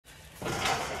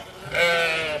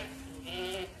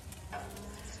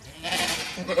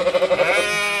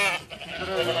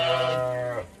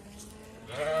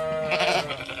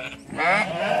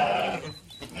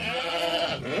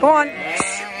Go on.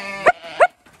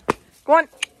 Go on.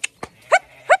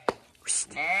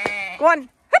 Go on.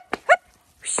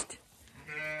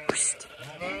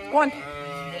 Go on.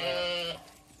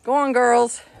 Go on,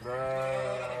 girls.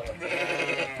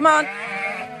 Come on.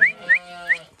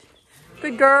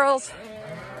 Good girls.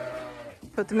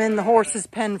 Put them in the horse's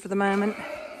pen for the moment.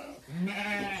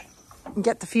 And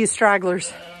get the few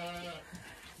stragglers.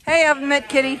 Hey, I haven't met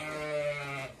Kitty.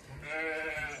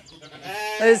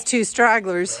 Those two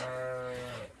stragglers.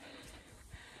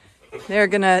 They're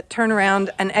gonna turn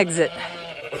around and exit.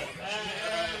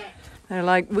 They're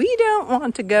like, we don't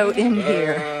want to go in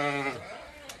here.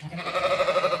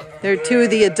 They're two of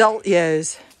the adult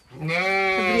ewes.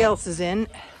 Everybody else is in.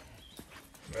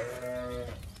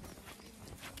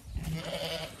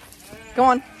 Go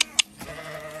on.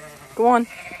 Go on.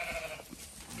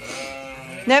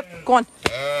 Nope, go on.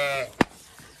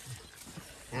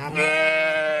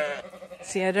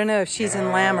 See, I don't know if she's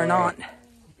in lamb or not.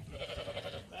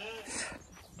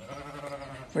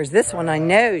 Whereas this one, I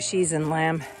know she's in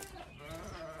lamb.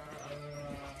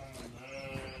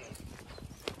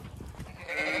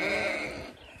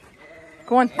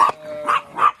 Go on.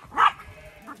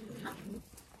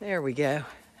 There we go.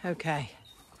 Okay.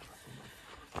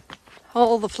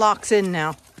 All the flock's in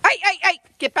now. Hey!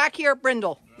 Get back here,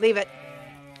 Brindle. Leave it.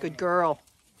 Good girl.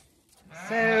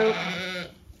 So,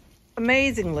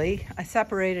 amazingly, I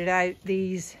separated out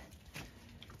these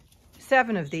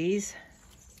 7 of these.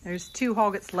 There's 2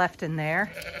 hoggetts left in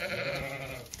there.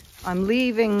 I'm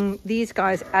leaving these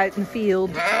guys out in the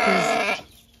field because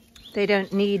they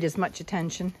don't need as much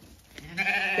attention.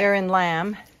 They're in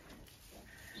lamb.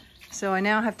 So I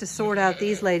now have to sort out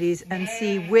these ladies and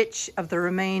see which of the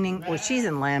remaining, well, she's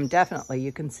in lamb, definitely.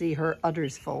 You can see her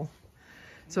udder's full.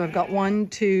 So I've got 1,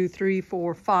 2, 3,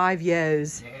 4, 5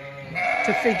 ewes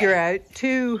to figure out.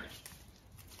 2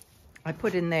 I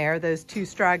put in there, those 2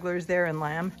 stragglers there in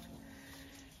lamb.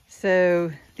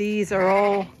 So these are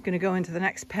all going to go into the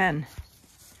next pen.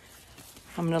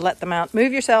 I'm going to let them out.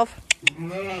 Move yourself.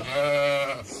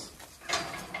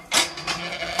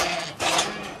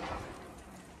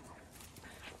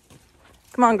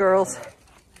 Come on, girls.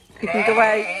 You can go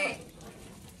out.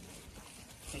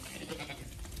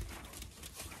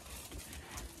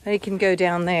 They can go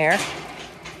down there.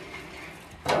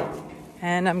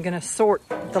 And I'm going to sort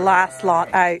the last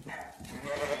lot out.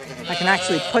 I can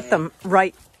actually put them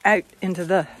right out into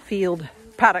the field,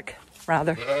 paddock,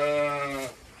 rather.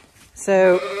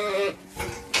 So,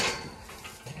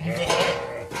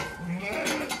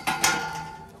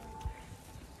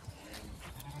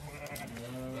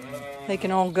 they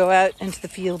can all go out into the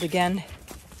field again.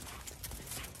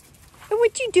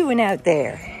 What you doing out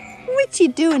there? What you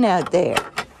doing out there?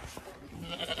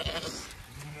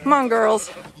 Come on,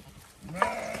 girls.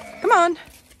 Come on.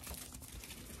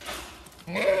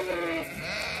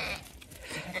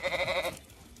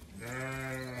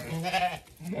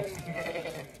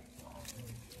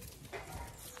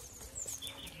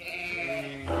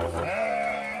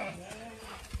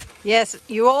 Yes,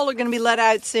 you all are going to be let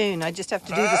out soon. I just have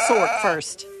to do the sort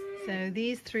first. So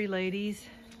these 3 ladies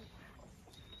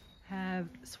have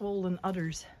swollen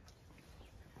udders.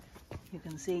 You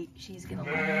can see she's going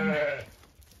to lamb.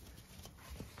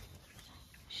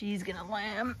 She's going to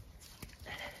lamb.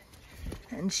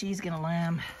 And she's going to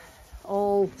lamb.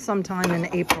 All sometime in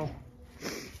April.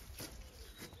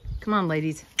 Come on,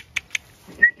 ladies.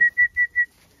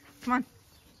 Come on.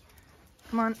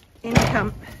 Come on. In you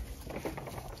come.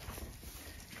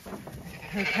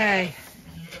 Okay.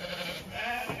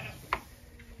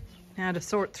 Now to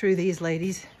sort through these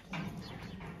ladies.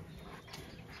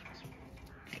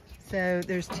 So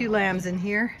there's 2 lambs in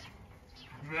here.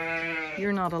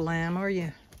 You're not a lamb, are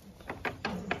you?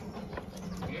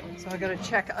 So I gotta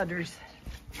check udders.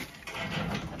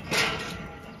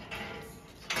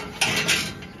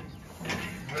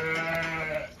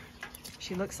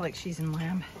 She looks like she's in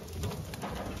lamb.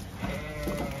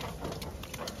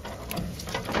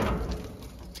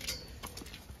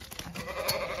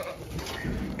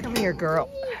 Come here,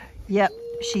 girl. Yep,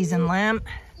 she's in lamb.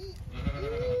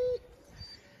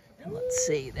 And let's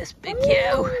see, this big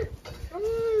ewe.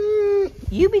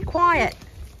 You be quiet.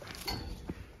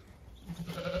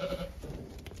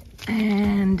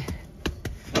 And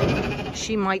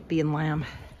she might be in lamb.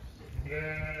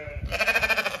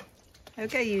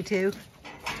 Okay, you 2.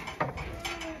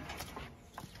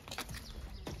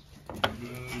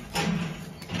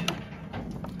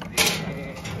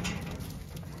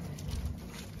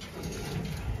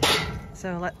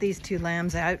 So let these two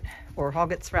lambs out, or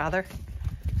hoggetts rather.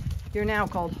 You're now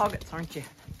called hoggetts, aren't you?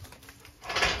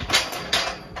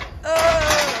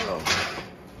 Oh!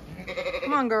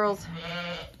 Come on, girls.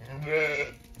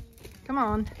 Come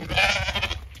on.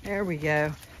 There we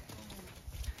go.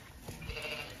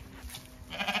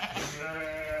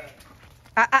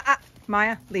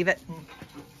 Maya, leave it.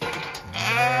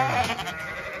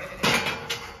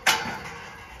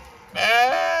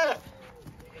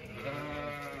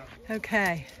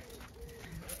 Okay.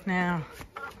 Now,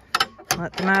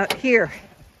 let them out here.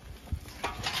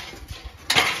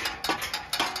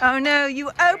 Oh no,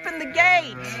 you opened the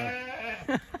gate!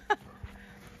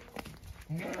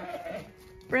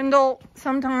 Brindle,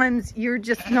 sometimes you're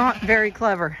just not very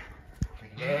clever.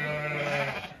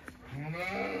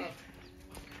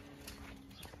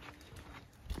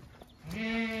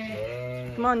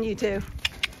 Come on, you two.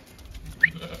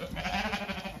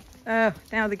 Oh,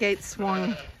 now the gate's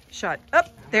swung shut. Up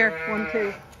there, 1,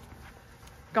 2.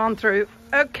 Gone through.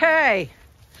 Okay.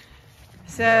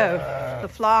 So the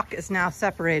flock is now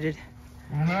separated.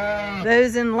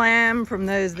 Those in lamb from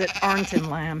those that aren't in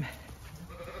lamb.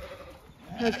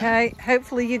 Okay,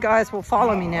 hopefully you guys will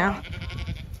follow me now.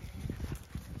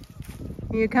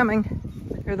 Are you coming?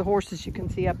 Here are the horses you can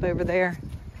see up over there.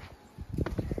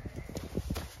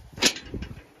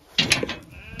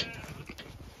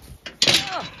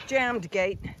 Oh, jammed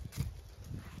gate.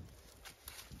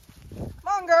 Come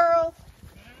on, girls.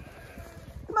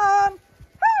 Come on.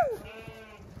 Woo!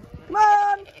 Come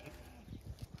on.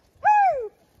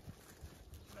 Woo!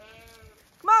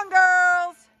 Come on,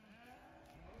 girls.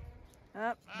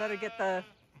 Oh, better get the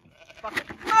bucket.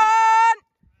 Come on!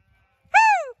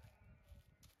 Woo!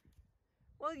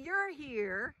 Well, you're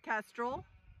here, Kestrel.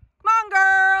 Come on,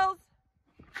 girls!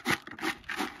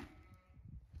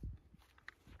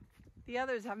 The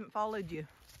others haven't followed you.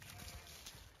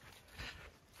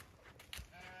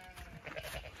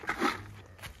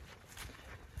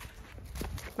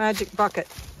 Magic bucket.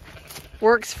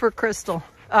 Works for Kestrel.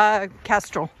 Come on,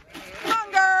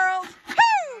 girls!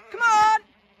 Woo! Come on!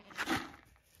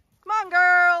 Come on,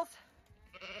 girls!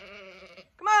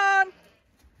 Come on!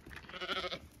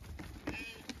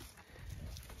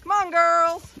 Come on,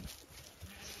 girls!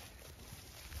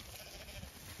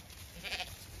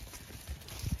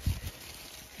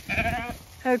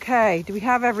 Okay, do we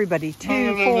have everybody?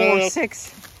 2, 4,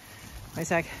 6. Wait a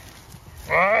sec.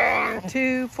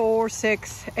 2, 4,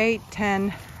 6, 8,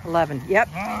 10, 11. Yep.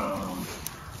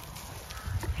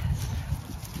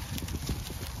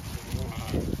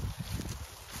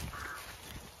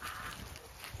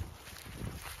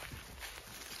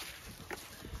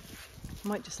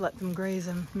 Might just let them graze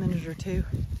a minute or two.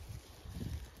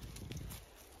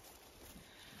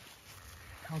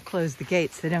 I'll close the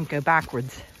gates so they don't go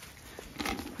backwards.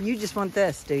 You just want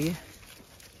this, do you?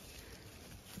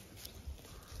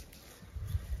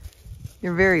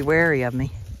 You're very wary of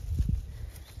me.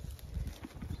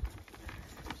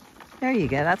 There you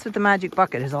go. That's what the magic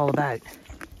bucket is all about.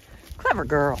 Clever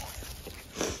girl.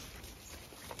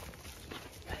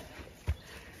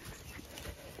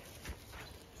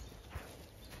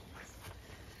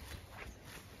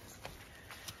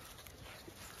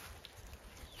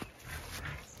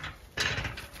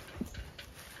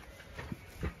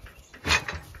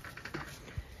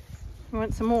 You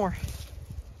want some more?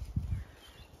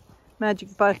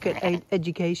 Magic bucket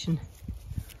education.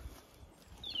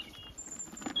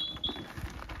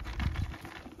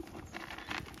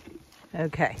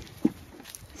 Okay.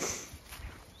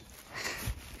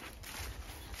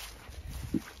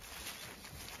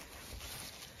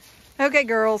 Okay,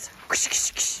 girls.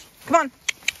 Come on.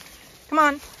 Come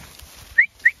on.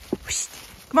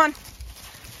 Come on.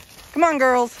 Come on,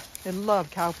 girls. They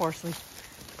love cow parsley.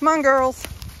 Come on, girls.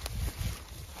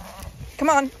 Come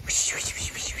on.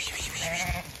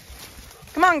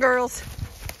 Come on, girls.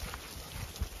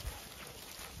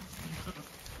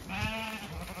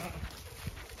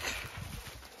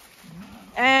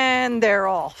 And they're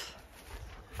off.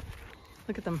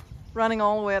 Look at them running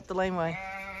all the way up the laneway.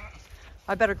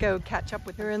 I better go catch up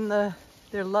with her.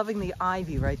 They're loving the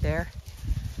ivy right there.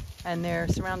 And they're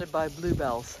surrounded by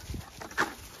bluebells.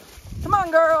 Come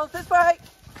on, girls, this way.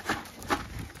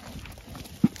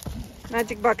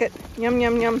 Magic bucket. Yum,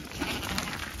 yum, yum.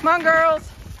 Come on, girls.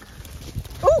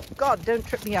 Oh, God, don't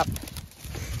trip me up.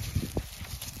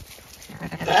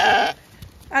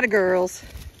 Atta girls.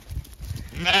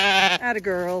 Atta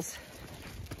girls.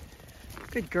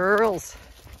 Good girls.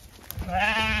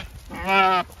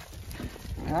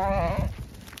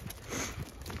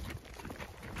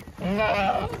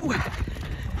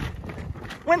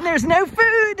 When there's no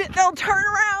food, they'll turn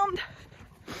around.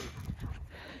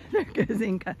 There goes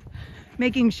Inca,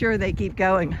 making sure they keep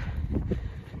going.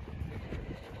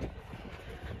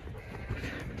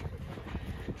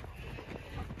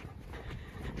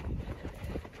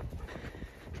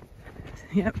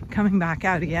 Yep, coming back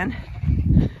out again.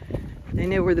 They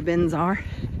know where the bins are.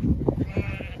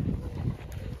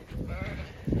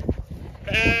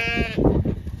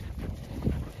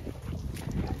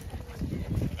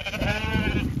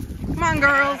 Come on,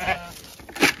 girls.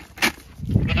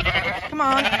 Come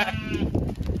on.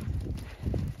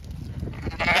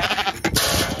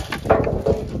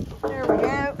 There we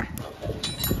go.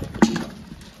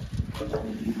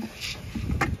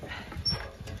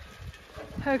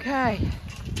 Okay.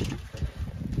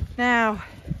 Now,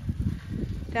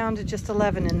 down to just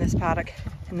 11 in this paddock,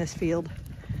 in this field.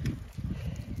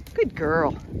 Good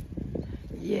girl.